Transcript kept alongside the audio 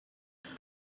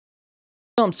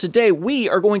Today we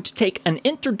are going to take an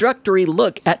introductory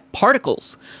look at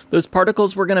particles. Those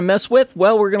particles we're going to mess with,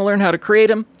 well, we're going to learn how to create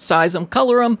them, size them,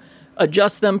 color them,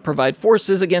 adjust them, provide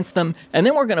forces against them, and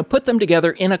then we're going to put them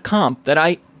together in a comp that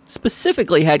I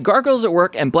specifically had Gargoyles at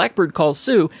Work and Blackbird Called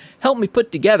Sue help me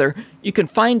put together. You can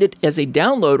find it as a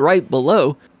download right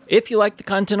below. If you like the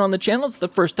content on the channel, it's the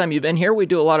first time you've been here, we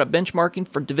do a lot of benchmarking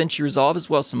for Davinci Resolve as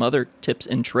well as some other tips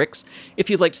and tricks. If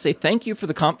you'd like to say thank you for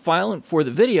the comp file and for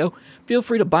the video, feel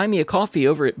free to buy me a coffee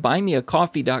over at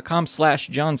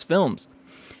buymeacoffee.com/johnsfilms.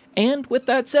 And with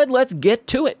that said, let's get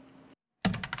to it.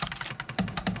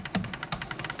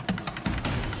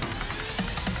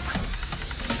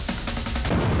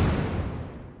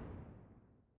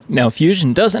 Now,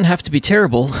 Fusion doesn't have to be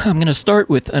terrible. I'm going to start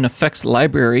with an effects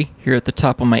library here at the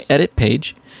top of my edit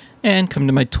page and come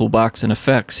to my toolbox and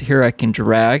effects. Here I can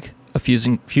drag a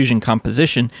Fusion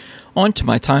composition onto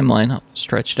my timeline. I'll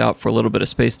stretch it out for a little bit of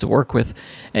space to work with.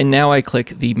 And now I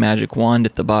click the magic wand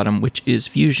at the bottom, which is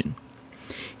Fusion.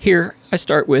 Here I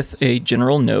start with a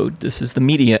general node. This is the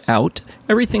media out.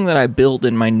 Everything that I build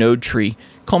in my node tree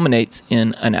culminates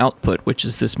in an output, which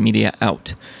is this media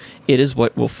out. It is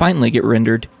what will finally get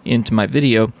rendered into my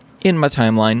video in my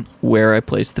timeline where I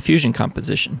place the Fusion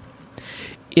composition.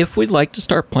 If we'd like to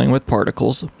start playing with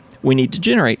particles, we need to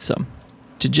generate some.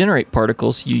 To generate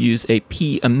particles, you use a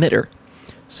P emitter.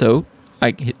 So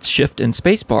I hit Shift and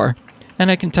Spacebar, and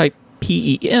I can type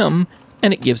PEM,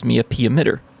 and it gives me a P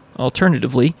emitter.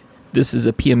 Alternatively, this is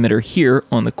a P emitter here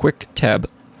on the Quick Tab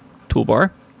toolbar.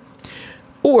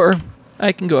 Or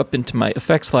I can go up into my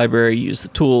effects library, use the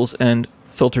tools, and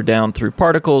filter down through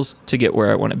particles to get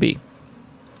where I want to be.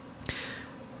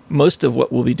 Most of what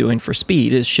we'll be doing for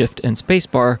speed is Shift and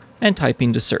Spacebar and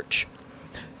typing to search.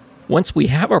 Once we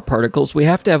have our particles, we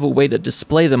have to have a way to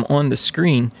display them on the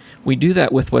screen. We do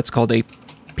that with what's called a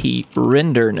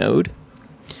P-render node,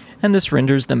 and this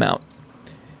renders them out.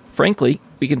 Frankly,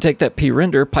 we can take that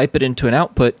P-render, pipe it into an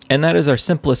output, and that is our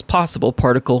simplest possible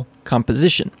particle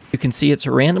composition. You can see it's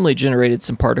randomly generated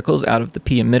some particles out of the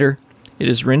P-emitter. It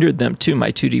has rendered them to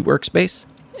my 2D workspace,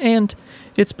 and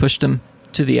it's pushed them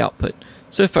to the output.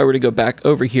 So if I were to go back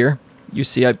over here, you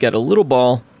see I've got a little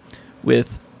ball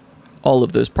with all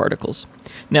of those particles.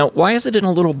 Now, why is it in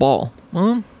a little ball?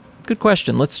 Well, good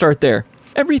question. Let's start there.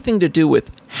 Everything to do with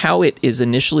how it is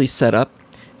initially set up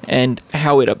and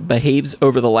how it behaves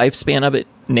over the lifespan of it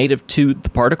native to the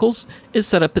particles is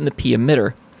set up in the P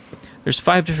emitter. There's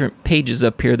 5 different pages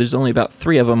up here. There's only about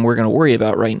 3 of them we're going to worry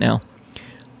about right now.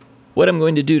 What I'm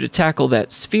going to do to tackle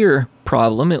that sphere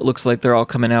problem, it looks like they're all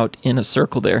coming out in a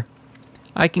circle there.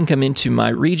 I can come into my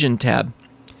region tab,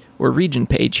 or region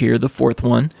page here, the 4th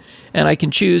one, and I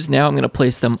can choose, now I'm going to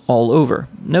place them all over.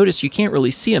 Notice you can't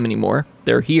really see them anymore.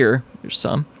 They're here, there's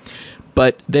some,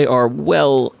 but they are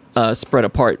well spread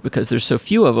apart because there's so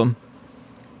few of them,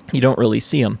 you don't really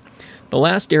see them. The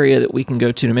last area that we can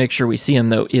go to make sure we see them,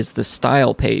 though, is the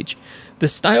style page. The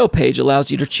style page allows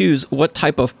you to choose what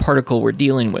type of particle we're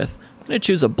dealing with. I'm going to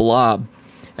choose a blob,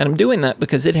 and I'm doing that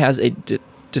because it has a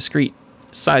discrete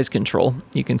size control.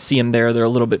 You can see them there. They're a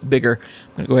little bit bigger.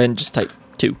 I'm going to go ahead and just type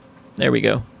 2. There we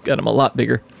go. Got them a lot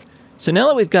bigger. So now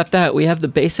that we've got that, we have the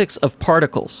basics of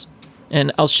particles.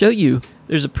 And I'll show you,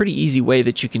 there's a pretty easy way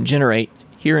that you can generate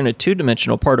here in a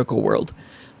 2-dimensional particle world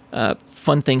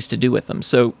fun things to do with them.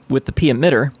 So with the P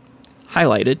emitter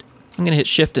highlighted, I'm going to hit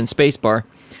Shift and Spacebar,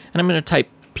 and I'm going to type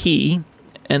P,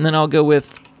 and then I'll go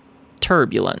with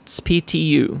turbulence,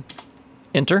 PTU.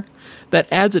 Enter. That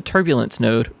adds a turbulence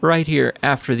node right here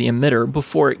after the emitter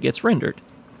before it gets rendered.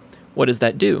 What does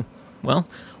that do? Well,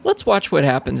 let's watch what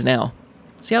happens now.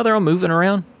 See how they're all moving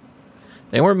around?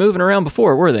 They weren't moving around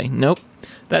before, were they? Nope.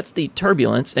 That's the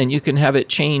turbulence, and you can have it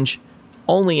change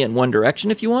only in one direction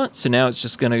if you want. So now it's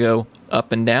just going to go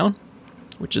up and down,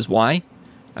 which is why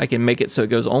I can make it so it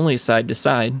goes only side to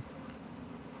side.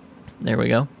 There we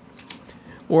go.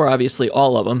 Or obviously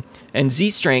all of them. And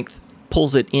Z-strength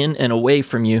pulls it in and away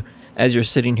from you as you're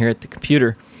sitting here at the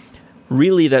computer.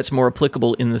 Really, that's more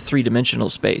applicable in the 3-dimensional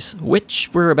space, which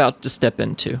we're about to step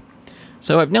into.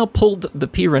 So I've now pulled the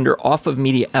P-render off of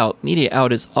media out. Media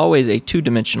out is always a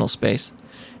 2-dimensional space.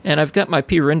 And I've got my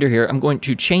P-render here. I'm going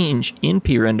to change in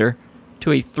P-render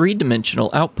to a 3-dimensional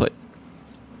output.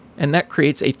 And that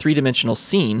creates a 3-dimensional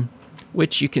scene,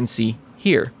 which you can see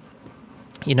here.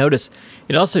 You notice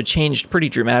it also changed pretty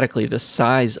dramatically the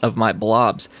size of my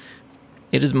blobs.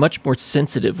 It is much more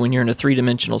sensitive when you're in a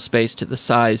 3-dimensional space to the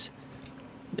size.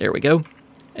 There we go.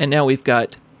 And now we've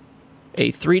got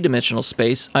a 3-dimensional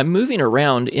space. I'm moving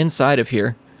around inside of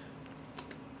here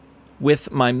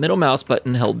with my middle mouse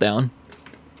button held down,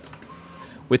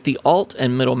 with the Alt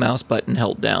and middle mouse button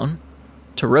held down,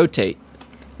 to rotate,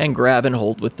 and grab and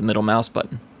hold with the middle mouse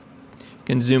button. You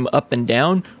can zoom up and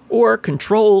down, or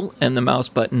Control and the mouse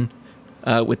button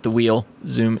with the wheel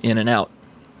zoom in and out.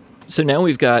 So now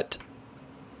we've got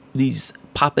these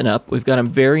popping up. We've got them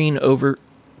varying over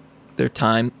their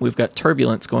time. We've got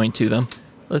turbulence going to them.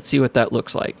 Let's see what that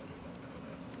looks like.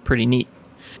 Pretty neat.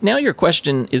 Now your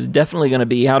question is definitely going to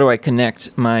be, how do I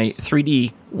connect my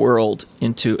 3D world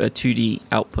into a 2D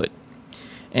output?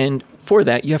 And for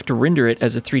that, you have to render it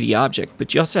as a 3D object,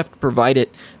 but you also have to provide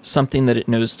it something that it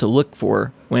knows to look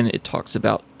for when it talks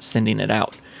about sending it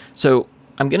out. So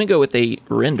I'm going to go with a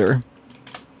render,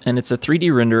 and it's a 3D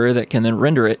renderer that can then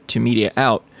render it to media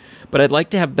out. But I'd like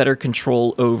to have better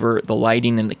control over the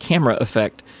lighting and the camera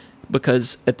effect,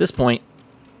 because at this point,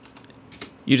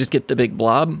 you just get the big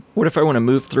blob. What if I want to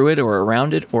move through it or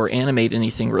around it or animate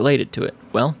anything related to it?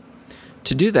 Well,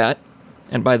 to do that,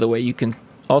 and by the way, you can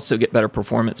also get better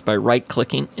performance by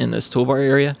right-clicking in this toolbar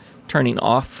area, turning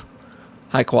off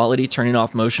high quality, turning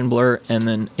off motion blur, and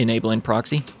then enabling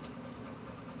proxy.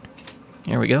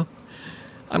 There we go.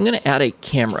 I'm going to add a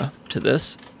camera to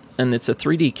this, and it's a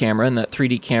 3D camera, and that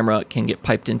 3D camera can get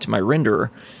piped into my renderer.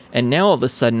 And now all of a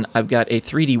sudden, I've got a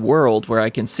 3D world where I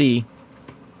can see,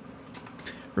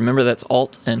 remember that's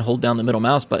Alt and hold down the middle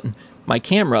mouse button. My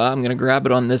camera, I'm going to grab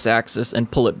it on this axis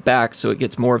and pull it back so it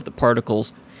gets more of the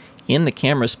particles in the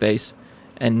camera space.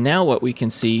 And now what we can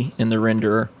see in the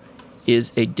renderer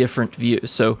is a different view.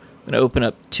 So I'm going to open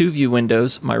up two view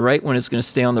windows. My right one is going to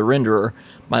stay on the renderer.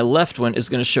 My left one is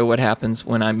going to show what happens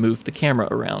when I move the camera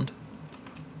around.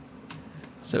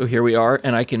 So here we are,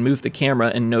 and I can move the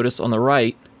camera, and notice on the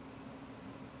right,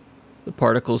 the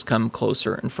particles come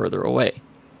closer and further away.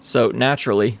 So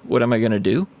naturally, what am I going to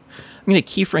do? I'm going to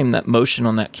keyframe that motion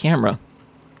on that camera,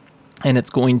 and it's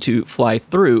going to fly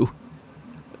through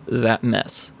that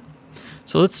mess.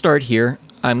 So let's start here.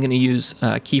 I'm going to use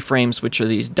keyframes, which are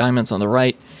these diamonds on the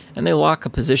right, and they lock a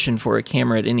position for a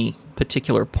camera at any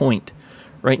particular point.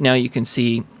 Right now you can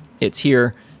see it's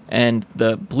here, and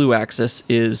the blue axis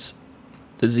is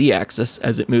the z-axis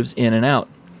as it moves in and out.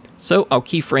 So I'll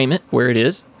keyframe it where it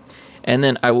is, and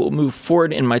then I will move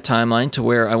forward in my timeline to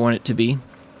where I want it to be.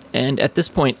 And at this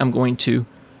point, I'm going to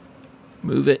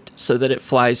move it so that it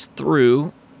flies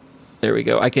through. There we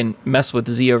go. I can mess with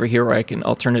the Z over here, or I can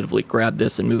alternatively grab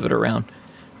this and move it around.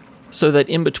 So that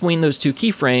in between those two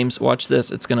keyframes, watch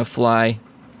this, it's going to fly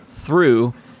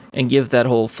through and give that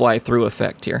whole fly through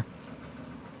effect here.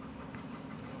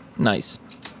 Nice.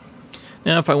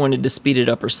 Now if I wanted to speed it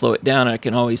up or slow it down, I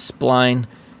can always spline,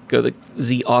 go the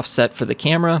Z offset for the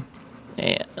camera,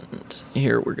 and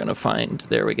here we're going to find,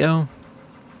 there we go.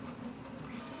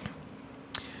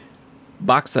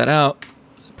 Box that out,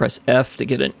 press F to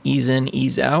get an ease in,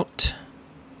 ease out.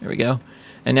 There we go.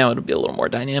 And now it'll be a little more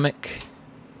dynamic.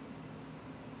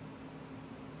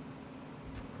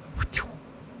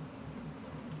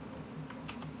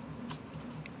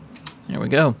 There we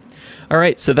go. All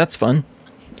right, so that's fun.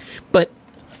 But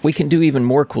we can do even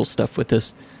more cool stuff with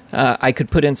this. I could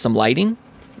put in some lighting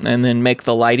and then make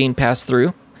the lighting pass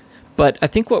through. But I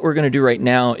think what we're going to do right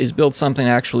now is build something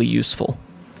actually useful.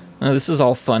 This is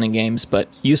all fun and games, but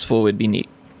useful would be neat.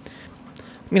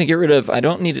 I'm going to get rid of, I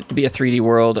don't need it to be a 3D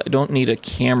world. I don't need a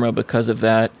camera because of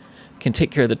that. Can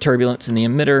take care of the turbulence in the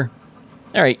emitter.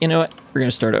 All right, you know what? We're going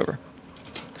to start over.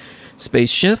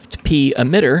 Space Shift P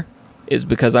emitter is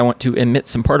because I want to emit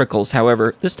some particles.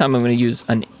 However, this time I'm going to use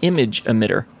an image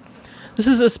emitter. This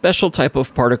is a special type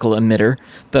of particle emitter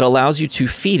that allows you to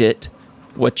feed it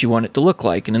what you want it to look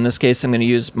like. And in this case, I'm going to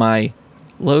use my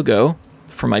logo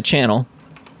for my channel.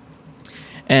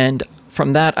 And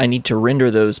from that, I need to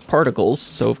render those particles.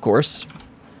 So, of course,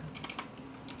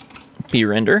 P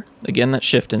render. Again, that's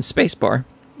Shift and Spacebar.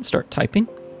 Start typing.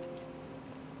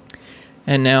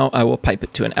 And now I will pipe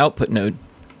it to an output node.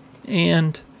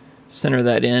 And center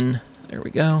that in. There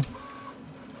we go.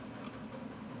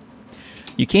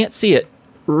 You can't see it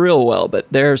real well, but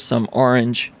there's some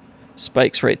orange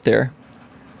spikes right there.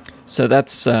 So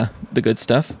that's the good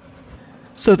stuff.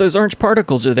 So those orange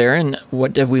particles are there, and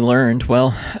what have we learned?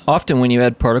 Well, often when you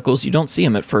add particles, you don't see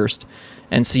them at first.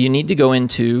 And so you need to go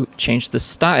into change the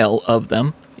style of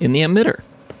them in the emitter.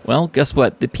 Well, guess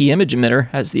what? The P image emitter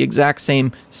has the exact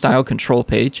same style control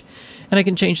page, and I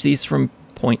can change these from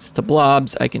points to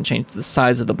blobs. I can change the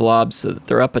size of the blobs so that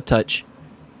they're up a touch.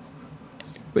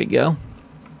 There we go.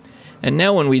 And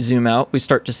now when we zoom out, we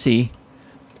start to see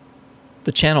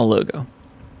the channel logo.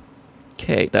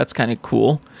 Okay, that's kind of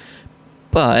cool.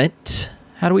 But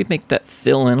how do we make that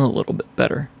fill in a little bit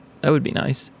better? That would be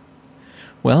nice.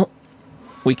 Well,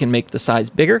 we can make the size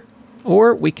bigger,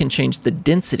 or we can change the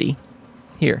density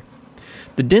here.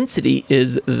 The density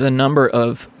is the number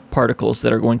of particles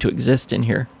that are going to exist in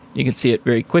here. You can see it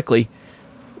very quickly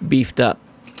beefed up.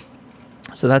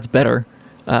 So that's better.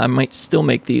 I might still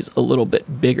make these a little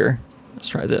bit bigger. Let's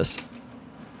try this.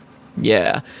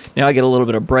 Yeah, now I get a little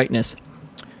bit of brightness.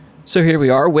 So here we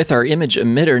are with our image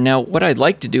emitter. Now what I'd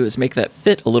like to do is make that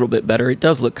fit a little bit better. It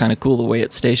does look kind of cool the way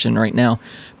it's stationed right now,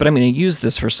 but I'm going to use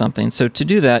this for something. So to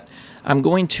do that, I'm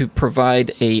going to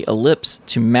provide a ellipse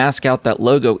to mask out that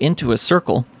logo into a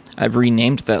circle. I've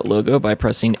renamed that logo by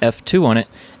pressing F2 on it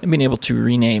and being able to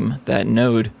rename that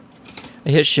node. I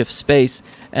hit Shift Space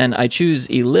and I choose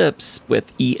ellipse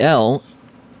with EL,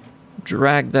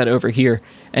 drag that over here,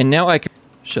 and now I can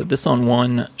show this on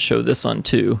 1, show this on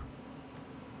 2.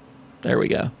 There we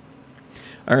go.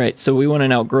 All right, so we want to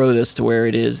now grow this to where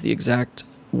it is the exact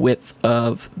width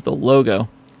of the logo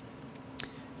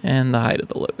and the height of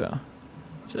the logo.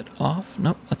 Is it off?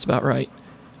 Nope, that's about right.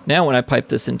 Now when I pipe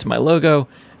this into my logo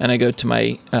and I go to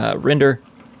my render,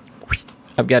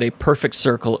 I've got a perfect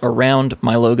circle around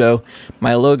my logo.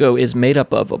 My logo is made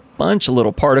up of a bunch of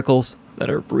little particles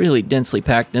that are really densely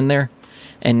packed in there,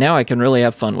 and now I can really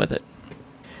have fun with it.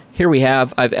 Here we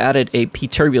have, I've added a P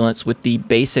turbulence with the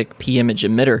basic P image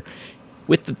emitter.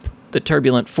 With the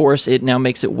turbulent force, it now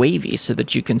makes it wavy so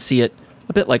that you can see it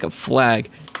a bit like a flag.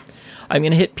 I'm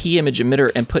going to hit P image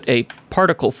emitter and put a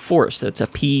particle force. That's a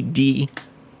PD,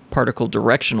 particle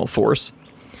directional force.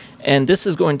 And this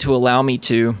is going to allow me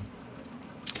to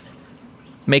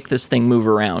make this thing move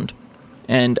around.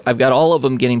 And I've got all of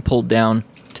them getting pulled down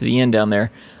to the end down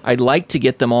there. I'd like to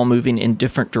get them all moving in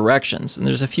different directions. And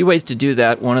there's a few ways to do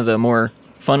that. One of the more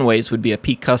fun ways would be a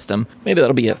P custom. Maybe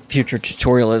that'll be a future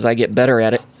tutorial as I get better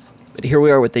at it. But here we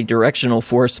are with the directional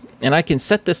force. And I can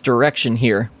set this direction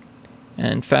here.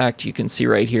 And in fact, you can see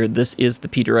right here, this is the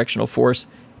P directional force.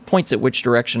 Points at which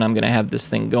direction I'm going to have this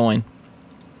thing going.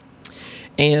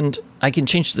 And I can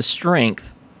change the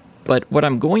strength. But what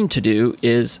I'm going to do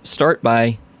is start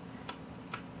by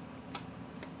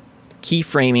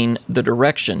keyframing the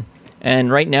direction.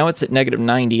 And right now it's at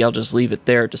 -90. I'll just leave it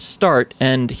there to start.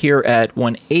 And here at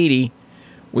 180,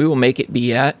 we will make it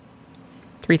be at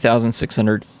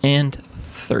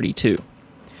 3,632.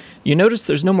 You notice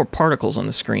there's no more particles on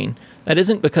the screen. That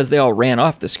isn't because they all ran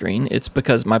off the screen. It's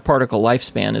because my particle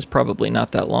lifespan is probably not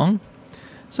that long.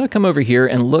 So I come over here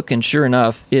and look, and sure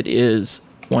enough, it is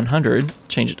 100.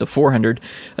 Change it to 400.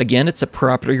 Again, it's a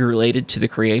property related to the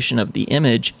creation of the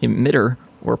image emitter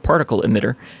or particle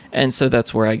emitter, and so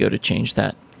that's where I go to change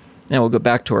that. Now we'll go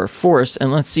back to our force,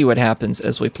 and let's see what happens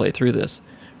as we play through this.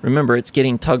 Remember, it's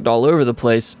getting tugged all over the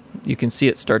place. You can see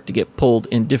it start to get pulled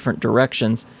in different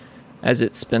directions as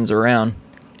it spins around,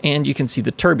 and you can see the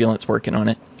turbulence working on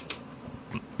it.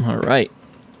 All right.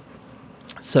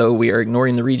 So we are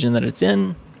ignoring the region that it's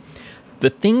in.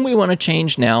 The thing we want to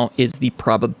change now is the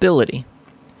probability.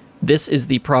 This is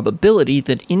the probability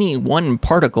that any one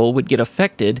particle would get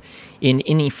affected in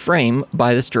any frame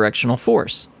by this directional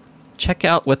force. Check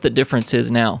out what the difference is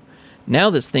now.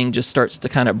 Now this thing just starts to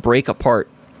kind of break apart.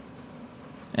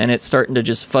 And it's starting to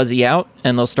just fuzzy out,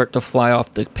 and they'll start to fly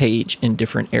off the page in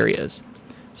different areas.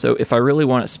 So if I really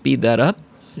want to speed that up,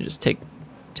 I just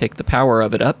take the power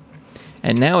of it up.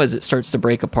 And now as it starts to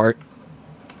break apart,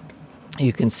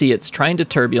 you can see it's trying to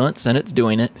turbulence, and it's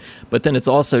doing it, but then it's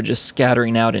also just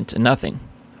scattering out into nothing.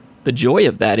 The joy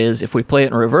of that is, if we play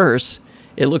it in reverse,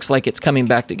 it looks like it's coming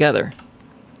back together.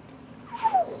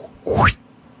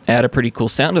 Add a pretty cool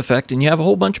sound effect, and you have a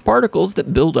whole bunch of particles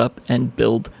that build up and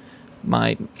build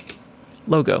my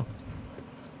logo.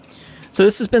 So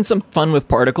this has been some fun with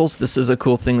particles. This is a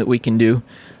cool thing that we can do.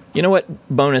 You know what?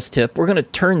 Bonus tip. We're going to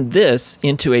turn this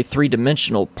into a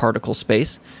three-dimensional particle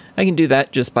space. I can do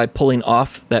that just by pulling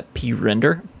off that P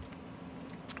render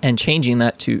and changing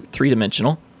that to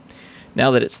three-dimensional.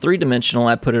 Now that it's three-dimensional,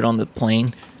 I put it on the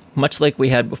plane. Much like we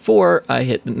had before, I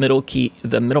hit the middle key,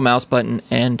 the middle mouse button,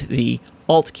 and the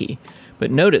Alt key.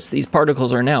 But notice these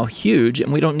particles are now huge,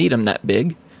 and we don't need them that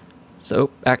big. So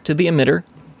back to the emitter,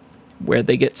 where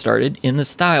they get started. In the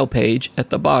style page at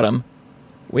the bottom,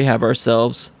 we have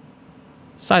ourselves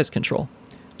size control.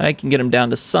 And I can get them down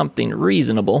to something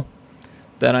reasonable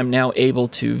that I'm now able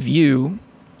to view.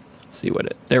 Let's see what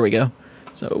it, there we go.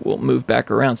 So we'll move back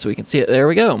around so we can see it. There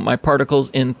we go, my particles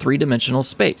in three-dimensional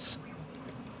space.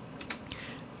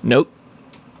 Nope.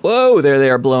 Whoa, there they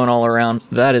are blowing all around.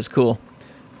 That is cool.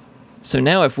 So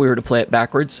now if we were to play it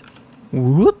backwards,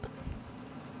 whoop.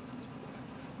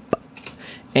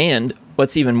 And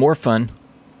what's even more fun,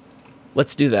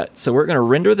 let's do that. So we're going to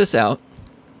render this out,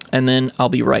 and then I'll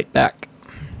be right back.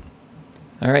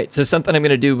 All right, so something I'm going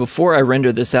to do before I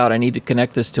render this out, I need to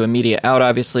connect this to a media out,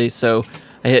 obviously. So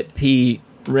I hit P,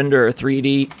 render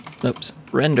 3D,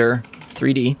 render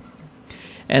 3D.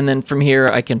 And then from here,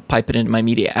 I can pipe it into my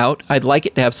media out. I'd like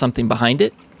it to have something behind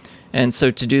it. And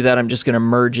so to do that, I'm just going to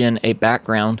merge in a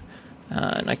background.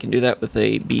 And I can do that with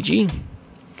a BG.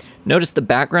 Notice the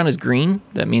background is green.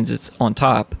 That means it's on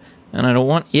top. And I don't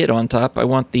want it on top. I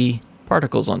want the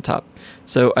particles on top.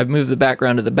 So I've moved the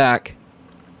background to the back.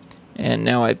 And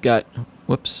now I've got,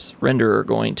 whoops, renderer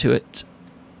going to it.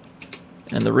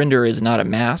 And the renderer is not a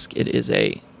mask. It is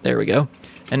a, there we go.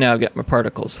 And now I've got my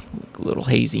particles. Look a little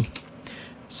hazy.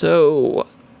 So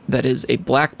that is a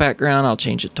black background. I'll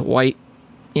change it to white.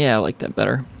 Yeah, I like that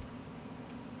better.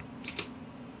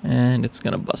 And it's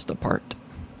going to bust apart.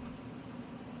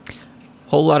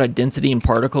 Whole lot of density and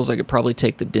particles. I could probably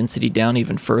take the density down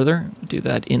even further. Do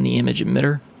that in the image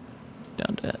emitter.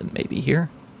 Down to maybe here.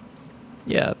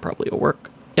 Yeah, that probably will work.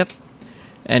 Yep.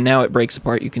 And now it breaks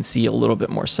apart. You can see a little bit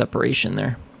more separation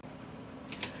there.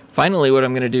 Finally, what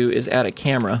I'm going to do is add a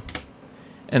camera.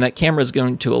 And that camera is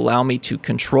going to allow me to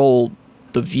control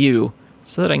the view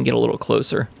so that I can get a little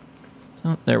closer.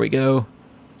 So there we go.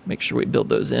 Make sure we build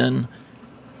those in.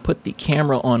 Put the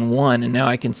camera on 1, and now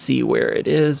I can see where it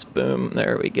is. Boom,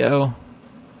 there we go.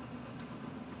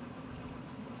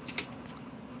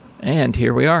 And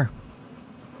here we are.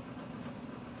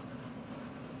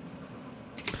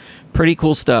 Pretty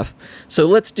cool stuff. So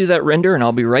let's do that render, and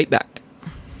I'll be right back.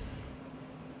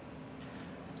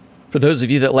 For those of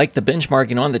you that like the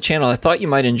benchmarking on the channel, I thought you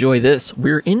might enjoy this.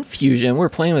 We're in Fusion. We're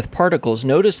playing with particles.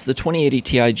 Notice the 2080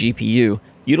 Ti GPU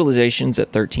utilization's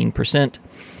at 13%.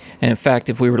 And in fact,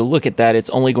 if we were to look at that, it's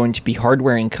only going to be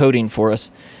hardware encoding for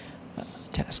us.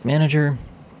 Task Manager.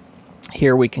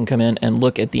 Here we can come in and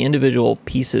look at the individual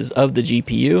pieces of the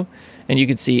GPU, and you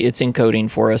can see it's encoding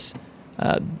for us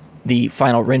the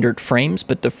final rendered frames,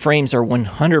 but the frames are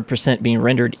 100% being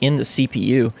rendered in the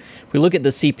CPU. If we look at the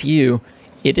CPU,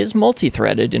 it is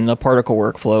multi-threaded in the particle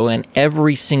workflow, and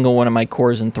every single one of my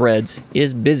cores and threads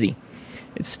is busy.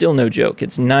 It's still no joke.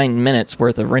 It's 9 minutes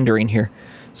worth of rendering here.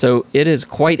 So it is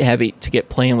quite heavy to get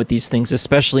playing with these things,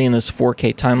 especially in this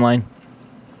 4K timeline.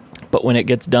 But when it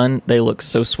gets done, they look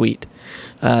so sweet.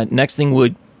 Next thing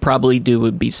we'd probably do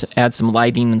would be add some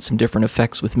lighting and some different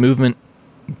effects with movement.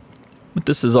 But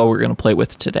this is all we're going to play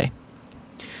with today.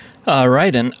 All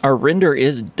right, and our render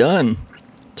is done.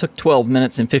 Took 12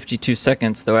 minutes and 52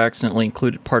 seconds, though I accidentally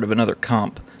included part of another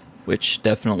comp, which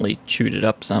definitely chewed it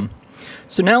up some.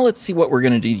 So now let's see what we're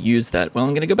going to do to use that. Well,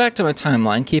 I'm going to go back to my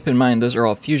timeline. Keep in mind, those are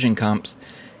all Fusion comps.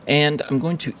 And I'm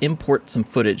going to import some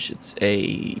footage. It's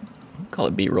a, call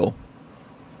it B-roll.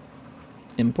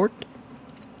 Import.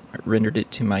 I rendered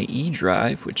it to my E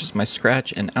drive, which is my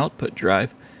scratch and output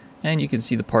drive. And you can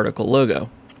see the particle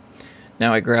logo.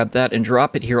 Now I grab that and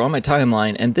drop it here on my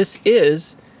timeline. And this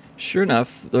is, sure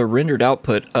enough, the rendered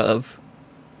output of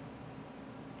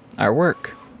our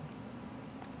work.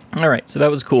 All right, so that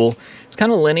was cool. It's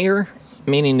kind of linear,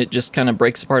 meaning it just kind of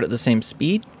breaks apart at the same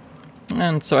speed.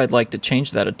 And so I'd like to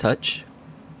change that a touch.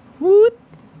 Whoop.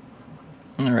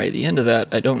 All right, the end of that,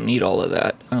 I don't need all of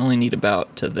that. I only need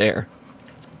about to there.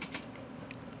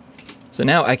 So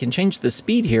now I can change the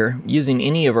speed here using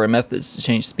any of our methods to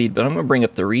change speed, but I'm going to bring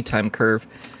up the retime curve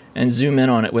and zoom in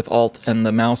on it with Alt and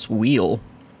the mouse wheel.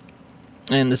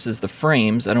 And this is the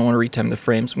frames. I don't want to retime the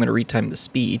frames. I'm going to retime the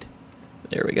speed.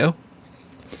 There we go.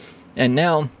 And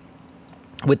now,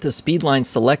 with the speed line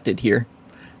selected here,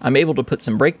 I'm able to put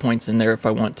some breakpoints in there if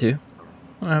I want to.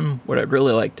 What I'd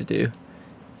really like to do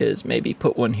is maybe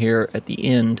put one here at the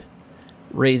end,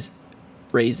 raise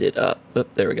it up. Oh,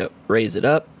 there we go. Raise it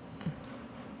up.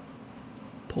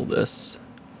 Pull this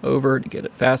over to get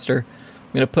it faster.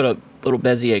 I'm going to put a little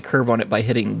Bezier curve on it by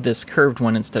hitting this curved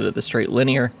one instead of the straight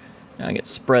linear. Now I can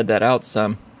spread that out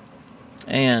some.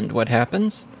 And what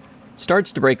happens? It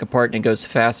starts to break apart and it goes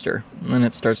faster. And then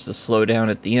it starts to slow down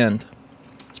at the end.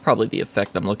 It's probably the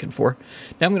effect I'm looking for.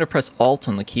 Now I'm going to press Alt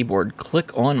on the keyboard,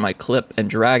 click on my clip, and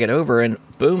drag it over, and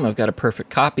boom, I've got a perfect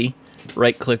copy.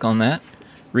 Right-click on that,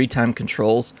 retime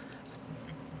controls.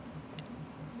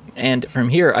 And from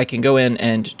here, I can go in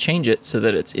and change it so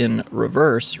that it's in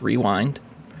reverse, rewind.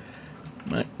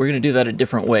 We're going to do that a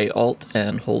different way. Alt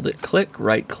and hold it, click,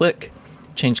 right-click,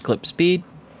 change clip speed,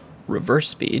 reverse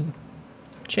speed,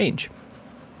 change.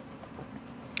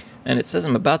 And it says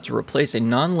I'm about to replace a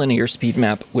non-linear speed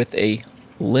map with a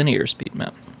linear speed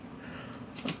map.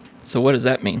 So what does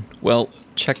that mean? Well,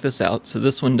 check this out. So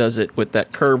this one does it with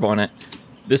that curve on it.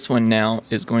 This one now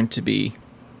is going to be,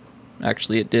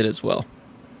 actually it did as well,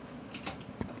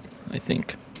 I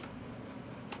think.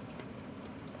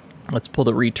 Let's pull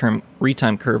the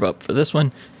retime curve up for this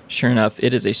one. Sure enough,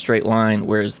 it is a straight line,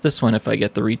 whereas this one, if I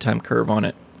get the retime curve on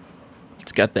it,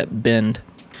 it's got that bend.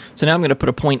 So now I'm going to put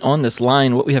a point on this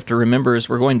line. What we have to remember is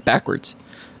we're going backwards.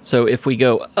 So if we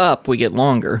go up, we get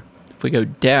longer. If we go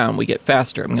down, we get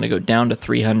faster. I'm going to go down to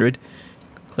 300.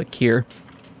 Click here.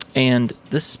 And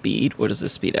this speed, what is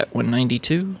this speed at?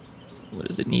 192? What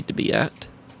does it need to be at?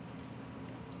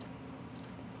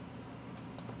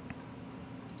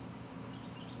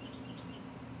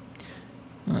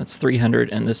 Well, that's 300,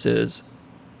 and this is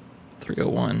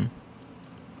 301.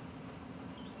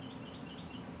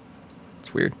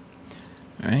 It's weird.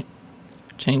 All right.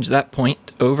 Change that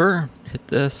point over. Hit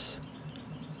this.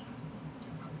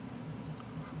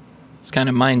 It's kind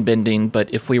of mind-bending,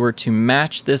 but if we were to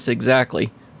match this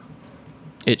exactly,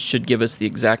 it should give us the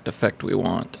exact effect we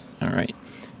want. All right.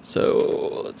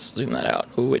 So let's zoom that out.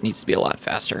 Oh, it needs to be a lot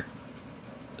faster.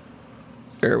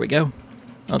 There we go.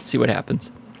 Let's see what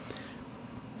happens.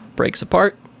 Breaks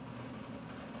apart.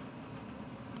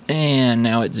 And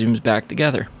now it zooms back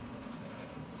together.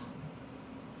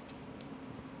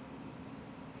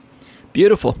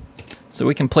 Beautiful. So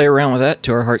we can play around with that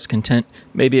to our heart's content.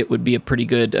 Maybe it would be a pretty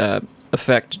good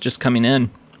effect just coming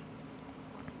in.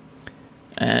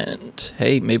 And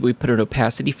hey, maybe we put an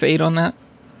opacity fade on that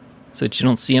so that you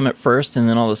don't see them at first, and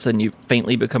then all of a sudden you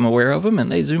faintly become aware of them and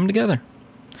they zoom together.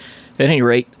 At any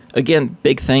rate, again,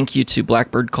 big thank you to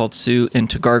Blackbird Called Sue and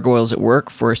to Gargoyles at Work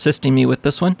for assisting me with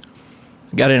this one.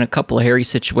 I got in a couple of hairy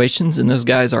situations, and those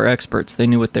guys are experts. They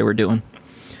knew what they were doing.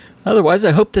 Otherwise,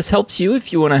 I hope this helps you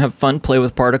if you want to have fun, play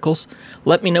with particles.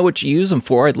 Let me know what you use them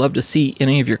for. I'd love to see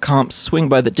any of your comps. Swing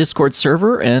by the Discord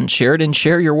server and share it and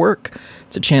share your work.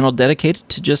 It's a channel dedicated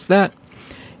to just that.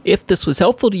 If this was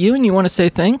helpful to you and you want to say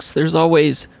thanks, there's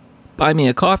always buy me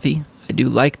a coffee. I do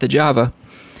like the Java.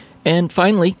 And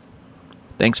finally,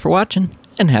 thanks for watching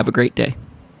and have a great day.